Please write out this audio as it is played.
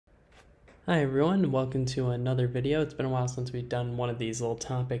Hi everyone, welcome to another video. It's been a while since we've done one of these little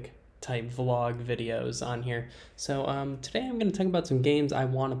topic type vlog videos on here. So today I'm going to talk about some games I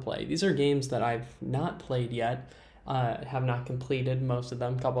want to play. These are games that I've not played yet, have not completed most of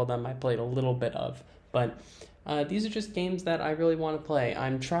them. A couple of them I played a little bit of, but these are just games that I really want to play.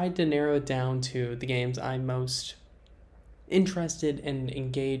 I'm trying to narrow it down to the games I'm most interested and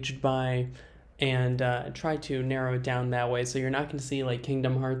engaged by, and try to narrow it down that way. So you're not going to see like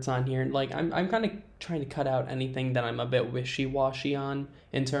Kingdom Hearts on here. Like I'm kind of trying to cut out anything that I'm a bit wishy-washy on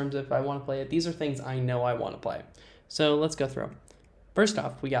in terms of if I want to play it. These are things I know I want to play. So let's go through. First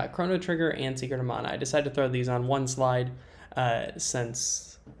off, we got Chrono Trigger and Secret of Mana. I decided to throw these on one slide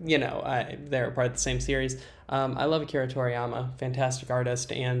since, they're part of the same series. I love Akira Toriyama, fantastic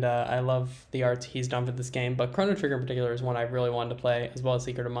artist, and I love the art he's done for this game, but Chrono Trigger in particular is one I really wanted to play, as well as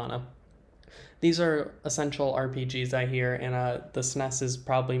Secret of Mana. These are essential RPGs, I hear, and the SNES is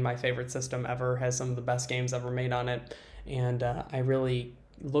probably my favorite system ever, has some of the best games ever made on it, and I really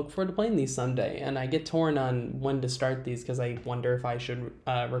look forward to playing these someday. And I get torn on when to start these because I wonder if I should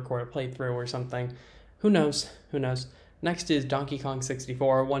record a playthrough or something. Who knows? Who knows? Next is Donkey Kong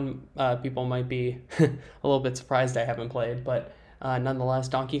 64. One people might be a little bit surprised I haven't played, but nonetheless,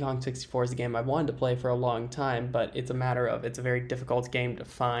 Donkey Kong 64 is a game I've wanted to play for a long time, but it's a matter of it's a very difficult game to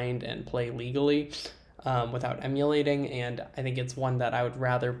find and play legally without emulating, and I think it's one that I would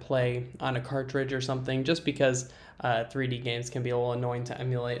rather play on a cartridge or something, just because 3D games can be a little annoying to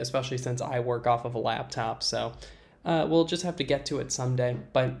emulate, especially since I work off of a laptop, so we'll just have to get to it someday.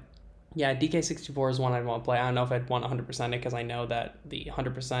 But yeah, DK64 is one I'd want to play. I don't know if I'd want 100% it, because I know that the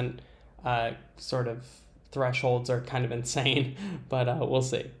 100% sort of thresholds are kind of insane, but we'll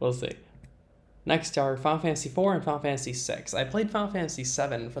see. We'll see. Next are Final Fantasy IV and Final Fantasy VI. I played Final Fantasy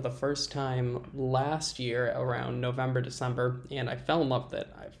VII for the first time last year around November, December, and I fell in love with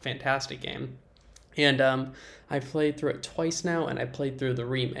it. Fantastic game. And I've played through it twice now, and I played through the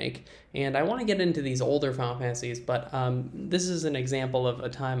remake. And I want to get into these older Final Fantasies, but this is an example of a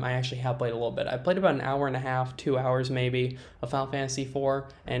time I actually have played a little bit. I played about an hour and a half, 2 hours maybe, of Final Fantasy IV,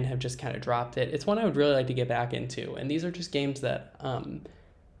 and have just kind of dropped it. It's one I would really like to get back into. And these are just games that,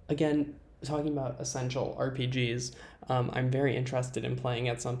 again, talking about essential RPGs, I'm very interested in playing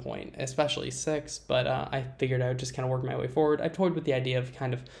at some point, especially 6, but I figured I would just kind of work my way forward. I've toyed with the idea of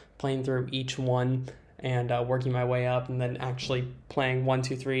kind of playing through each one and working my way up, and then actually playing 1,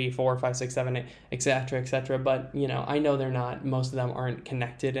 2, 3, 4, 5, 6, 7, 8, etc., etc. But, I know they're not, most of them aren't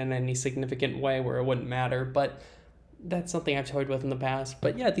connected in any significant way where it wouldn't matter, but that's something I've toyed with in the past.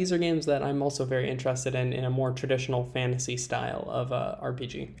 But yeah, these are games that I'm also very interested in a more traditional fantasy style of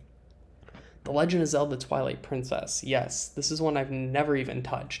RPG. The Legend of Zelda Twilight Princess. Yes, this is one I've never even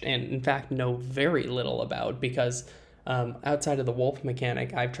touched, and in fact know very little about, because outside of the wolf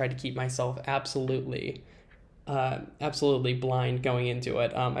mechanic, I've tried to keep myself absolutely blind going into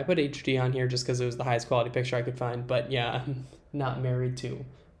it. I put HD on here just because it was the highest quality picture I could find, but yeah, I'm not married to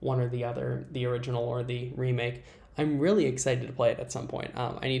one or the other, the original or the remake. I'm really excited to play it at some point.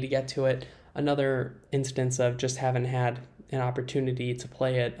 I need to get to it. Another instance of just haven't had an opportunity to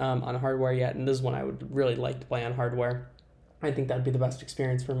play it on hardware yet, and this is one I would really like to play on hardware. I think that'd be the best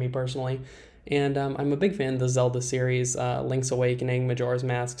experience for me personally. And I'm a big fan of the Zelda series, Link's Awakening, Majora's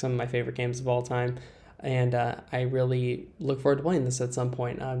Mask, some of my favorite games of all time, and I really look forward to playing this at some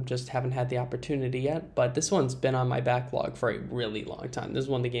point. I just haven't had the opportunity yet, but this one's been on my backlog for a really long time. This is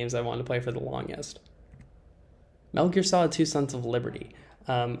one of the games I wanted to play for the longest. Metal Gear Solid 2 Sons of Liberty.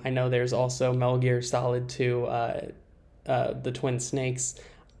 I know there's also Metal Gear Solid 2 the Twin Snakes.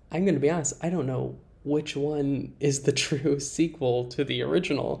 I'm going to be honest, I don't know which one is the true sequel to the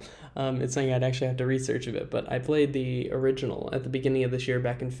original. It's something I'd actually have to research a bit, but I played the original at the beginning of this year,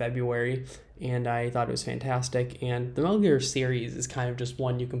 back in February, and I thought it was fantastic. And the Metal Gear series is kind of just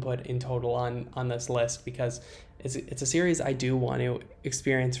one you can put in total on this list, because it's a series I do want to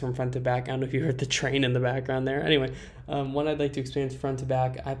experience from front to back. I don't know if you heard the train in the background there. Anyway, one I'd like to experience front to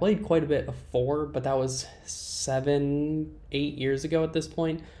back. I played quite a bit of 4, but that was 7, 8 years ago at this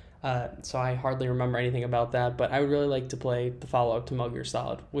point. So I hardly remember anything about that, but I would really like to play the follow-up to Metal Gear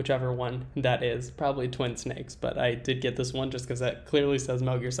Solid, whichever one that is, probably Twin Snakes, but I did get this one just because that clearly says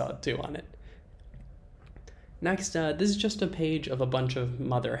Metal Gear Solid 2 on it. Next, this is just a page of a bunch of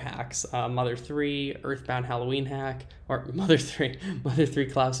Mother hacks. Mother 3, Earthbound Halloween hack, or Mother 3, Mother 3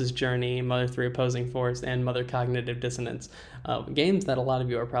 Klaus's Journey, Mother 3 Opposing Force, and Mother Cognitive Dissonance. Games that a lot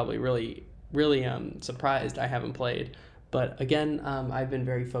of you are probably really surprised I haven't played. But again, I've been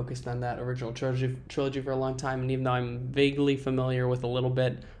very focused on that original trilogy for a long time, and even though I'm vaguely familiar with a little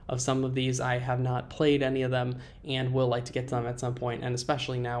bit of some of these, I have not played any of them and will like to get to them at some point, and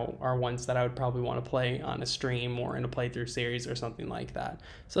especially now are ones that I would probably want to play on a stream or in a playthrough series or something like that.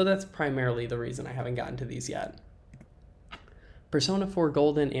 So that's primarily the reason I haven't gotten to these yet. Persona 4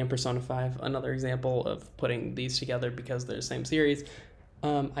 Golden and Persona 5, another example of putting these together because they're the same series.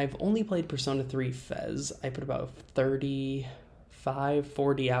 I've only played Persona 3 Fez. I put about 40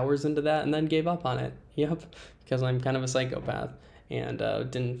 hours into that and then gave up on it. Yep, because I'm kind of a psychopath and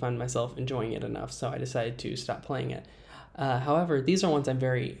didn't find myself enjoying it enough, so I decided to stop playing it. However, these are ones I'm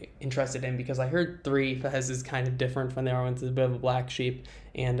very interested in because I heard 3 Fez is kind of different from the other ones. It's a bit of a black sheep,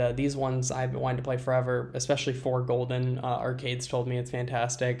 and these ones I've been wanting to play forever, especially 4 Golden. Arcades told me it's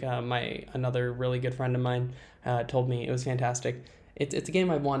fantastic. Another really good friend of mine told me it was fantastic. It's a game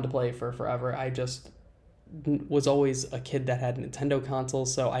I've wanted to play for forever. I just was always a kid that had Nintendo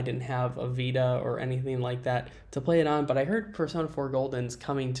consoles, so I didn't have a Vita or anything like that to play it on, but I heard Persona 4 Golden's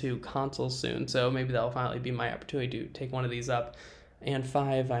coming to consoles soon, so maybe that'll finally be my opportunity to take one of these up. And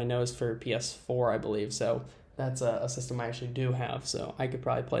 5 I know is for PS4, I believe, so that's a system I actually do have, so I could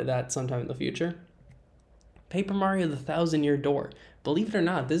probably play that sometime in the future. Paper Mario The Thousand Year Door. Believe it or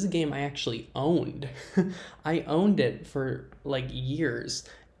not, this is a game I actually owned. I owned it for like years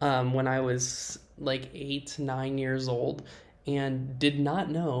when I was like 8, 9 years old, and did not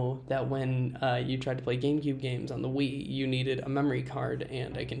know that when you tried to play GameCube games on the Wii, you needed a memory card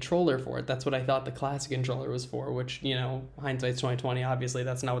and a controller for it. That's what I thought the classic controller was for, which, you know, hindsight's 2020, obviously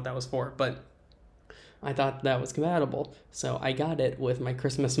that's not what that was for, but I thought that was compatible, so I got it with my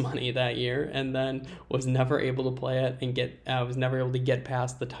Christmas money that year, and then was never able to play it and was never able to get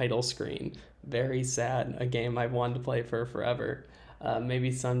past the title screen. Very sad. A game I've wanted to play for forever.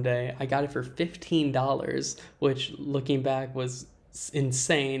 Maybe someday. I got it for $15, which looking back was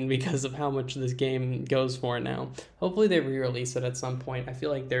insane because of how much this game goes for now. Hopefully they re-release it at some point. I feel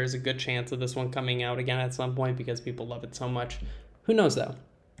like there's a good chance of this one coming out again at some point because people love it so much. Who knows though?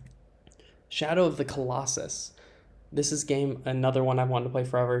 Shadow of the Colossus. This is another one I've wanted to play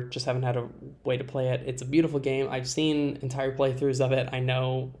forever, just haven't had a way to play it. It's a beautiful game. I've seen entire playthroughs of it. I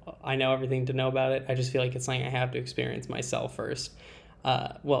know everything to know about it. I just feel like it's something I have to experience myself first.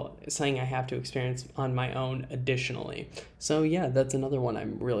 It's something I have to experience on my own additionally. So yeah, that's another one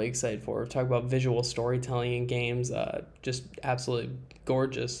I'm really excited for. Talk about visual storytelling in games, just absolutely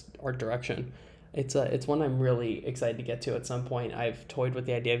gorgeous art direction. It's one I'm really excited to get to at some point. I've toyed with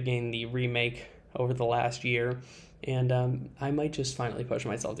the idea of getting the remake over the last year, and I might just finally push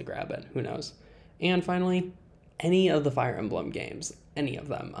myself to grab it. Who knows? And finally, any of the Fire Emblem games, any of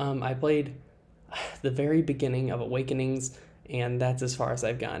them. I played the very beginning of Awakenings, and that's as far as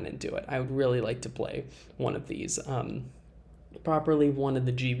I've gotten into it. I would really like to play one of these, properly one of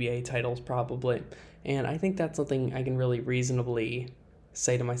the GBA titles probably, and I think that's something I can really reasonably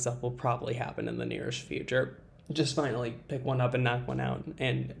say to myself will probably happen in the nearest future. Just finally pick one up and knock one out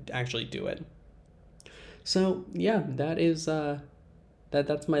and actually do it. So yeah, that is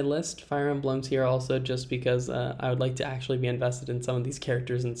that's my list. Fire Emblem's here also just because I would like to actually be invested in some of these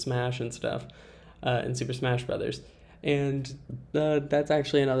characters in Smash and stuff, in Super Smash Brothers. And that's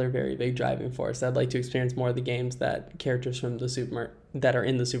actually another very big driving force. I'd like to experience more of the games that characters from that are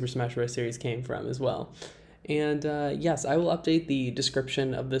in the Super Smash Bros. Series came from as well. And yes, I will update the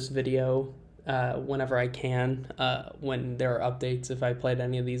description of this video whenever I can, when there are updates if I played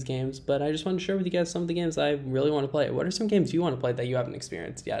any of these games. But I just want to share with you guys some of the games I really want to play. What are some games you want to play that you haven't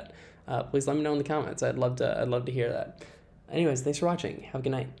experienced yet? Please let me know in the comments. I'd love to hear that. Anyways, thanks for watching. Have a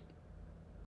good night.